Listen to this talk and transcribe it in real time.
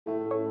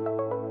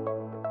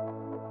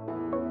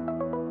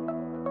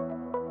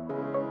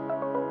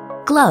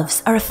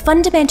Gloves are a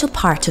fundamental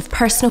part of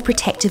personal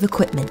protective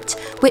equipment,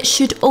 which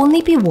should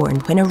only be worn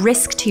when a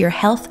risk to your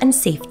health and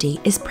safety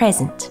is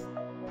present.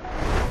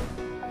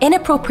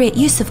 Inappropriate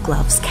use of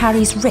gloves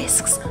carries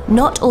risks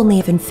not only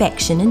of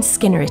infection and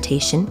skin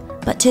irritation,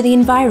 but to the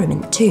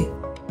environment too.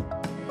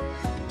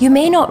 You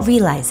may not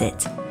realise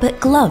it, but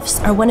gloves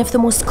are one of the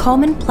most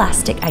common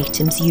plastic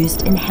items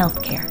used in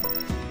healthcare.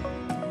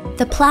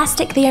 The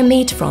plastic they are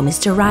made from is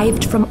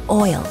derived from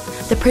oil,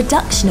 the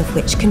production of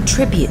which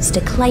contributes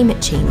to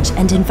climate change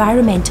and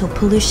environmental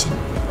pollution.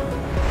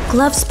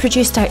 Gloves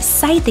produced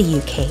outside the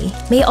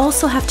UK may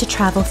also have to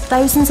travel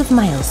thousands of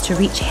miles to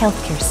reach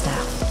healthcare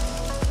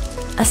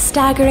staff. A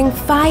staggering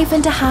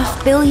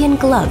 5.5 billion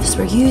gloves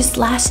were used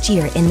last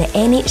year in the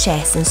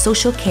NHS and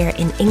social care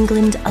in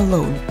England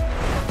alone.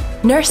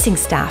 Nursing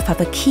staff have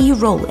a key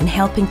role in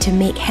helping to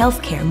make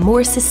healthcare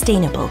more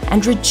sustainable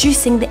and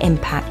reducing the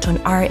impact on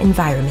our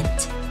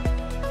environment.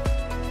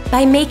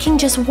 By making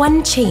just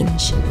one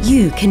change,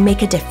 you can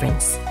make a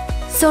difference.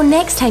 So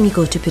next time you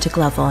go to put a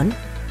glove on,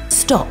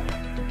 stop.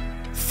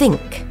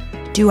 Think,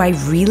 do I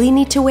really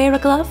need to wear a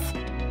glove?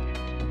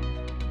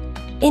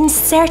 In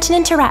certain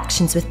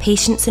interactions with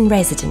patients and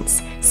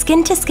residents,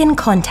 skin-to-skin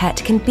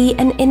contact can be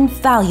an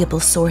invaluable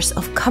source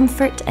of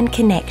comfort and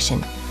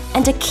connection,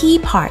 and a key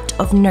part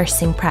of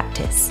nursing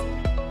practice.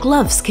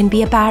 Gloves can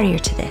be a barrier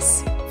to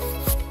this.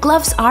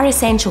 Gloves are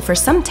essential for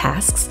some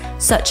tasks,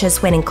 such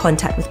as when in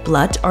contact with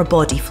blood or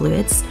body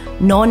fluids,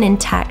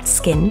 non-intact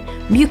skin,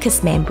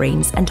 mucous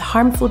membranes, and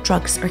harmful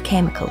drugs or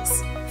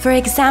chemicals. For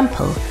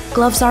example,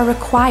 gloves are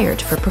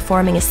required for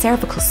performing a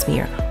cervical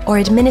smear or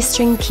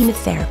administering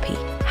chemotherapy.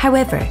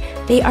 However,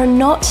 they are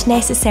not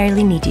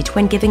necessarily needed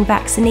when giving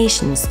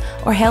vaccinations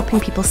or helping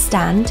people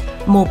stand,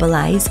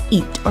 mobilise,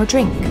 eat or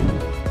drink.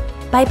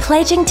 By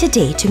pledging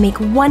today to make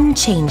one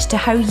change to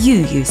how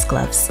you use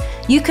gloves,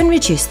 you can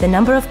reduce the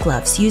number of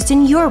gloves used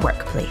in your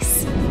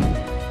workplace.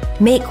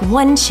 Make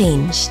one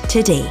change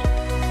today.